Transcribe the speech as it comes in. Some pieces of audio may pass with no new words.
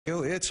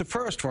It's a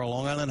first for a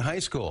Long Island high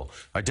school.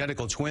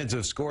 Identical twins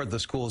have scored the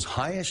school's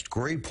highest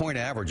grade point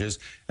averages,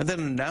 and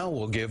then now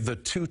we'll give the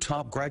two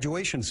top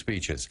graduation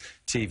speeches.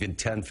 TV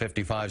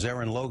 1055's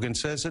Erin Logan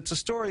says it's a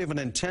story of an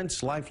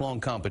intense, lifelong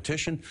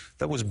competition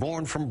that was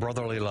born from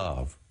brotherly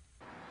love.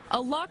 A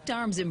locked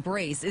arms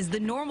embrace is the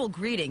normal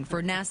greeting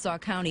for Nassau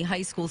County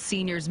High School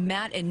seniors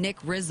Matt and Nick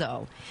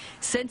Rizzo.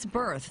 Since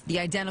birth, the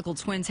identical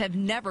twins have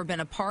never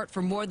been apart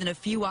for more than a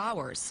few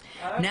hours.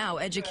 Now,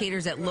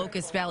 educators at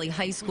Locust Valley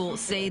High School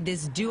say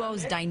this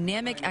duo's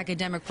dynamic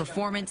academic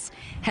performance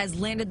has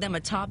landed them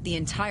atop the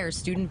entire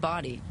student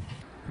body.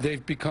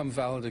 They've become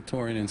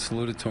valedictorian and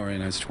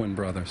salutatorian as twin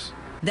brothers.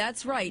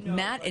 That's right.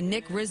 Matt and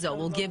Nick Rizzo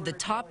will give the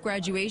top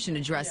graduation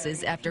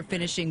addresses after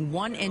finishing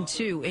 1 and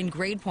 2 in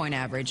grade point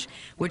average,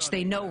 which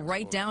they know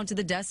right down to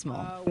the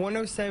decimal.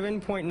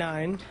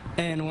 107.9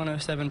 and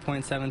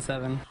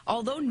 107.77.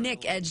 Although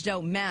Nick edged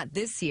out Matt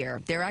this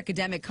year, their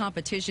academic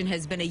competition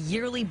has been a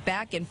yearly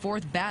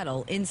back-and-forth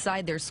battle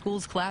inside their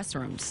school's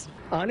classrooms.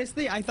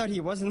 Honestly, I thought he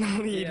wasn't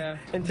the lead. Yeah,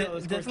 until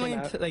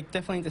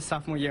definitely into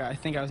sophomore year. I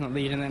think I was not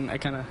lead, and then I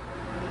kind of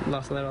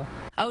lost a little.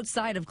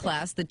 Outside of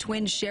class, the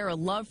twins share a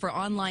love for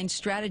online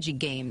strategy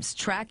games,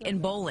 track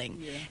and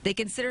bowling. They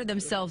consider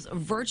themselves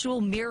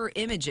virtual mirror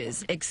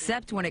images,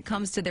 except when it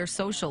comes to their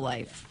social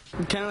life.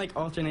 We kind of like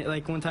alternate,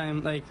 like one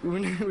time, like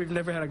we've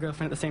never had a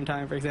girlfriend at the same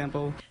time, for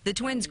example. The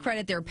twins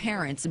credit their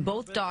parents,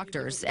 both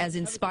doctors, as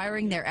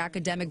inspiring their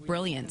academic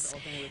brilliance.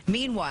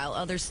 Meanwhile,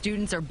 other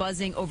students are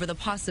buzzing over the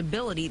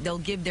possibility they'll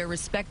give their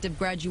respective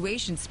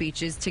graduation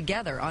speeches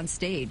together on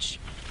stage.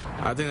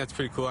 I think that's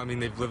pretty cool. I mean,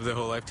 they've lived their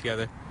whole life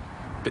together,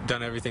 but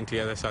done everything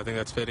together, so I think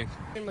that's fitting.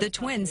 The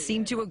twins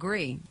seem to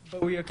agree.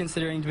 But we are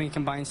considering doing a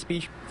combined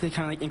speech to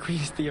kind of like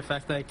increase the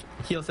effect. Like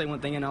he'll say one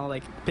thing and I'll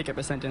like pick up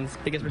a sentence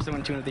because we're so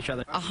in tune with each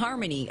other. A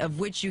harmony of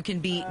which you can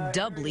be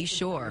doubly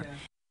sure.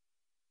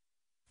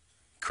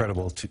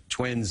 Incredible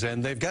twins,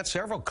 and they've got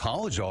several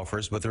college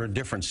offers, but they're in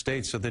different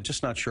states, so they're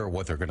just not sure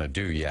what they're going to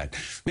do yet.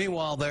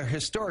 Meanwhile, their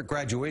historic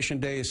graduation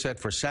day is set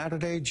for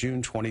Saturday,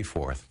 June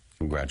 24th.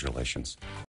 Congratulations.